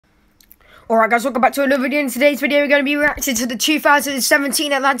Alright guys, welcome back to another video. In today's video we're going to be reacting to the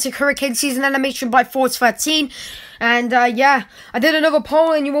 2017 Atlantic Hurricane Season animation by Force 13. And yeah, I did another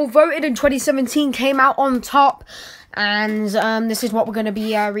poll and you all voted and 2017 came out on top. And this is what we're going to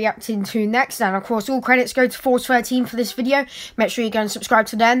be reacting to next. And of course all credits go to Force 13 for this video. Make sure you go and subscribe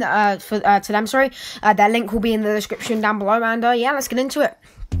to them, their link will be in the description down below. And yeah, let's get into it.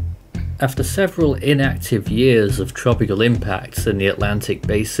 After several inactive years of tropical impacts in the Atlantic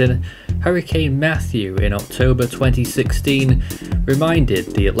Basin, Hurricane Matthew in October 2016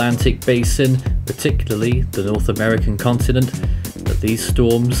 reminded the Atlantic Basin, particularly the North American continent, that these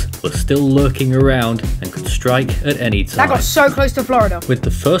storms were still lurking around and could strike at any time. That got so close to Florida. With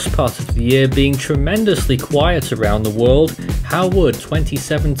the first part of the year being tremendously quiet around the world, how would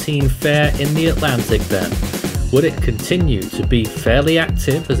 2017 fare in the Atlantic then? Would it continue to be fairly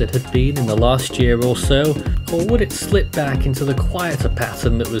active as it had been in the last year or so, or would it slip back into the quieter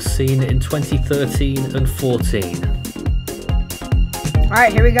pattern that was seen in 2013 and 14?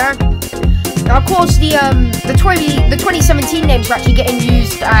 Alright, here we go. Now of course the 2017 names are actually getting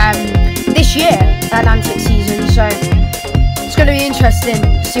used this year, Atlantic season, so it's going to be interesting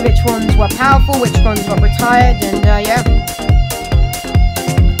to see which ones were powerful, which ones got retired, and yeah.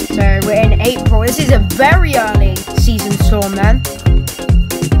 So we're in April. This is a very early season storm, man.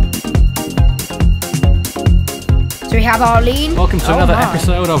 So we have Arlene. Welcome to another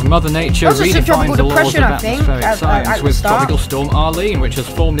episode of Mother Nature Redefines the Laws of Atmospheric Science with Tropical Storm Arlene, which has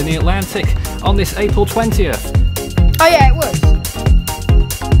formed in the Atlantic on this April 20th. Oh yeah, it was.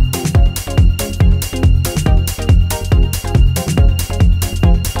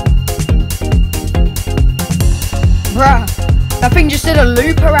 Bruh. That thing just did a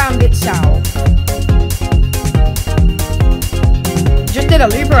loop around itself. Just did a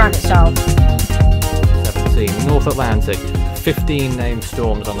loop around itself. 17, North Atlantic, 15 named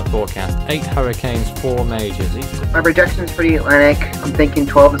storms on the forecast, 8 hurricanes, 4 majors. My projections for the Atlantic, I'm thinking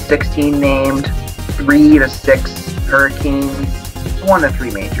 12 to 16 named, 3 to 6 hurricanes, 1 to 3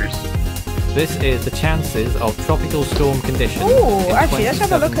 majors. This is the chances of tropical storm conditions. Oh, actually, let's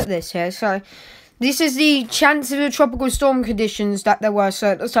have a look at this here. So, this is the chances of tropical storm conditions that there were.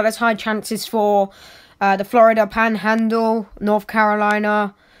 So there's high chances for the Florida Panhandle, North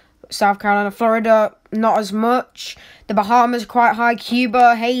Carolina, South Carolina, Florida, not as much. The Bahamas quite high,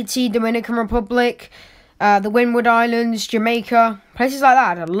 Cuba, Haiti, Dominican Republic, the Windward Islands, Jamaica, places like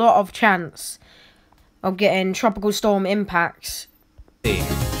that had a lot of chance of getting tropical storm impacts.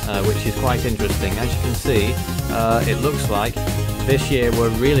 Which is quite interesting. As you can see, it looks like this year we're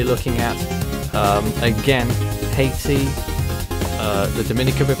really looking at again, Haiti, the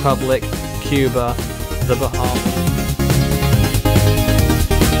Dominican Republic, Cuba, the Bahamas.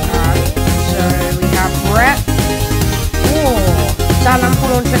 So we have Brett. Oh, that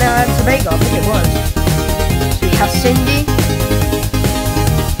landfall on Trinidad and Tobago, I think it was. So we have Cindy.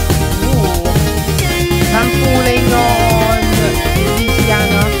 Oh, landfalling on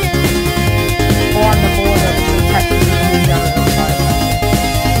Louisiana, or on the border between Texas and Louisiana.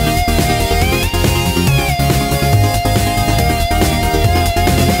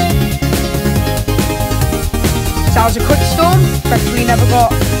 That was a quick storm, but we never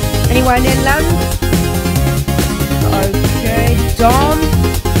got anywhere near land. Okay, Dom.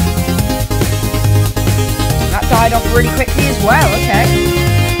 That died off really quickly as well, okay.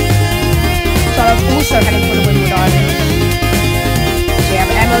 So I was also heading for the Windward Islands. So we have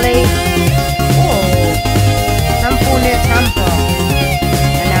Emily. Oh, landfall near Tampa.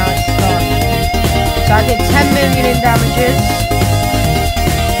 And now it's gone. So I did 10 million in damages.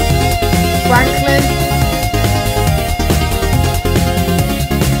 Franklin.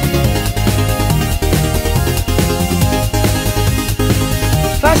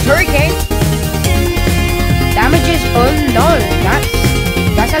 First hurricane. Damages unknown.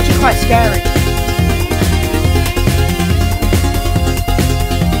 That's actually quite scary.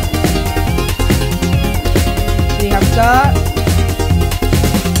 So we have Gert.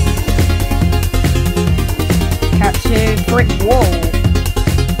 Cat 2, brick wall.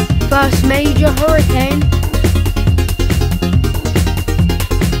 First major hurricane.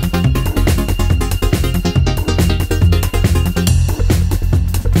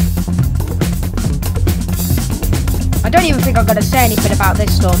 I don't even think I'm going to say anything about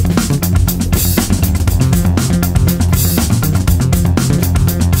this storm.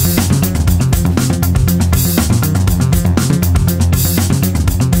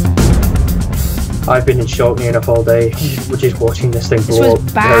 I've been in shock near enough all day, just watching this thing blow up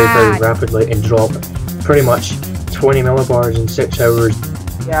very, very rapidly and drop pretty much 20 millibars in 6 hours.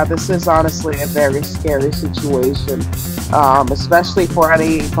 Yeah, this is honestly a very scary situation. especially for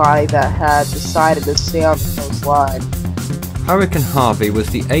anybody that had decided to stay on the coastline. Hurricane Harvey was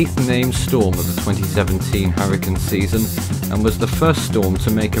the 8th named storm of the 2017 hurricane season and was the first storm to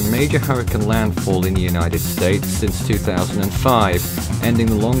make a major hurricane landfall in the United States since 2005, ending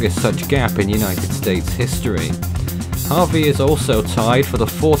the longest such gap in United States history. Harvey is also tied for the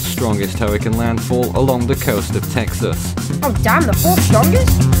 4th strongest hurricane landfall along the coast of Texas. Oh damn, the 4th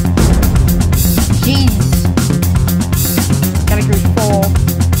strongest? Jeez. Category 4.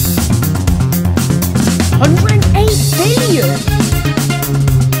 108 billion?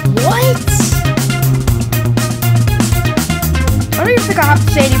 What? I don't even think I have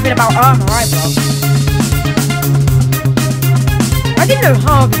to say anything about Irma either. I didn't know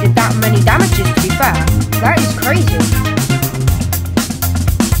Harvey did that many damages, to be fair. That is crazy.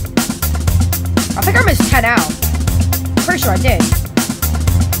 I think I missed 10 out. Pretty sure I did.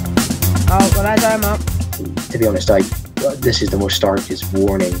 Oh, well there's Irma. To be honest, this is the most starkest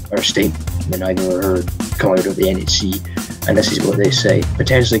warning or statement I've ever heard come out of the NHC, and this is what they say.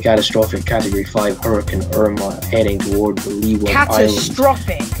 Potentially catastrophic Category 5 Hurricane Irma heading toward the Leeward Islands.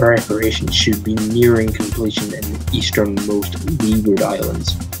 Catastrophic. Preparations should be nearing completion in the easternmost Leeward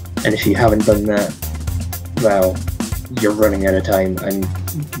Islands. And if you haven't done that, well, you're running out of time and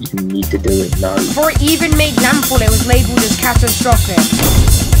you need to do it now. Before it even made landfall, it was labelled as catastrophic.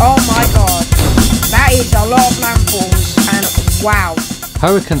 Oh my god. That is a lot of landfalls, and wow.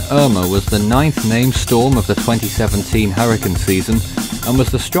 Hurricane Irma was the 9th named storm of the 2017 hurricane season and was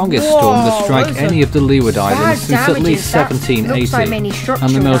the strongest storm to strike any of the Leeward Islands since at least 1780,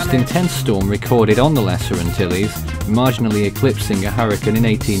 and the most intense storm recorded on the Lesser Antilles, marginally eclipsing a hurricane in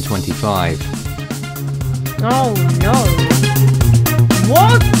 1825. Oh no.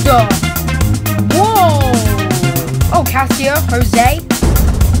 What the? Whoa! Oh, Cassia, Jose.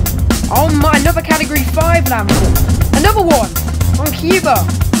 Oh my, another Category 5 landfall. Another one on Cuba.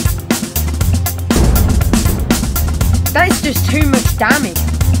 That is just too much damage.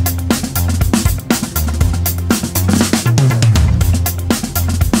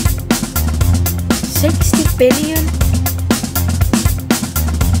 $60 billion?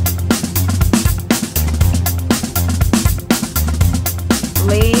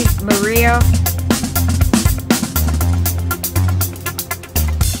 Lee, Maria.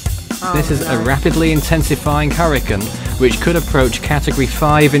 This is a rapidly intensifying hurricane which could approach Category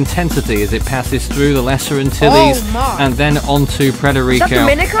 5 intensity as it passes through the Lesser Antilles and then onto Puerto Rico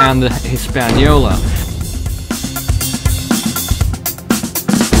and the Hispaniola.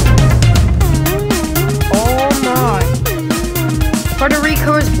 Oh my. Puerto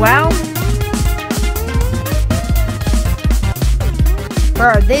Rico as well?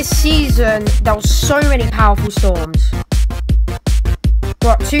 Bro, this season there was so many powerful storms.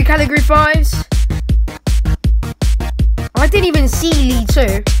 What, 2 Category 5s? I didn't even see Lee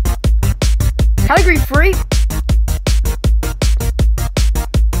 2. Category 3?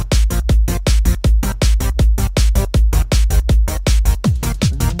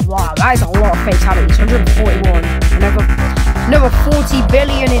 Wow, that is a lot of fatalities. 141. Another 40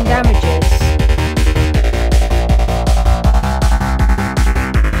 billion in damages.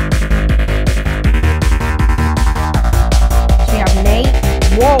 So we have Nate.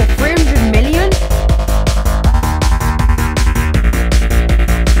 Whoa, 300 million?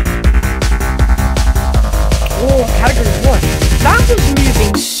 Oh, Category 1. That was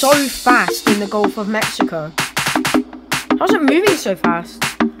moving so fast in the Gulf of Mexico. How was it moving so fast?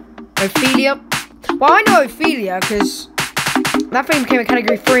 Ophelia? Well, I know Ophelia because that thing became a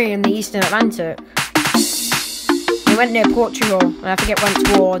Category 3 in the Eastern Atlantic. It went near Portugal, and I think it went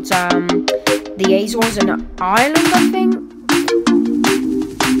towards the Azores and Ireland, I think.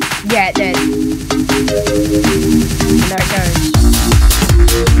 Yeah, it did. And there it goes.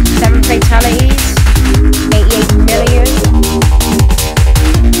 7 fatalities. 88 million.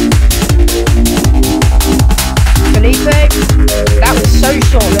 Felipe, that was so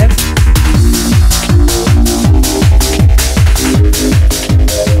short-lived.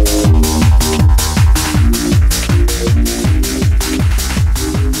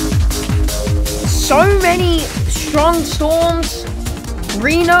 So many strong storms.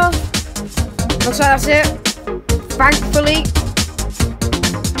 Rena, looks like that's it. Thankfully.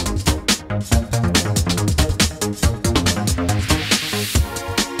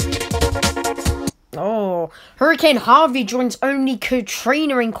 Oh, Hurricane Harvey joins only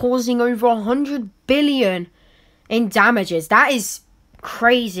Katrina in causing over 100 billion in damages. That is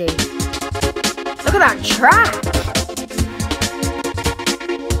crazy. Look at that track.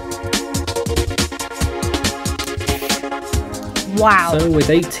 Wow. So with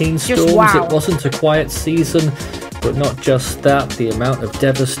 18 storms, it wasn't a quiet season. But not just that, the amount of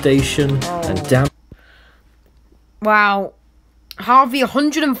devastation and damage. Wow. Harvey,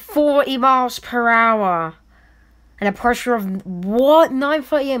 140 miles per hour. And a pressure of, what?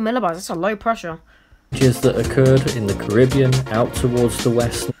 938 millibars. That's a low pressure. That occurred in the Caribbean out towards the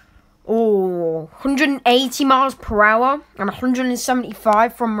west. Oh, 180 miles per hour and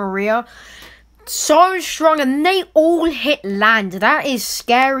 175 from Maria. So strong, and they all hit land. That is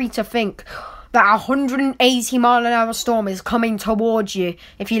scary to think that a 180 mile an hour storm is coming towards you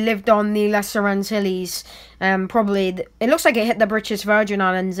if you lived on the Lesser Antilles. Probably, it looks like it hit the British Virgin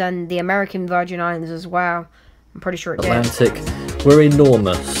Islands and the American Virgin Islands as well. I'm pretty sure it did. Atlantic were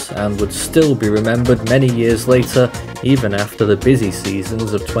enormous and would still be remembered many years later, even after the busy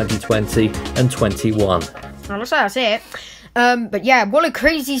seasons of 2020 and 21. Well, looks like that's it. But yeah, what a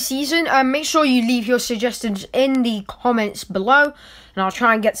crazy season. Make sure you leave your suggestions in the comments below, and I'll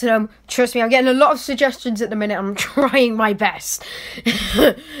try and get to them. Trust me, I'm getting a lot of suggestions at the minute. I'm trying my best.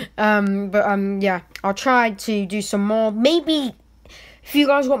 Yeah, I'll try to do some more. Maybe if you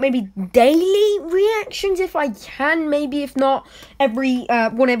guys want maybe daily reactions, if I can. Maybe if not, every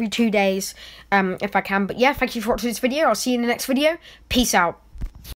 2 days, if I can. But yeah, thank you for watching this video. I'll see you in the next video. Peace out.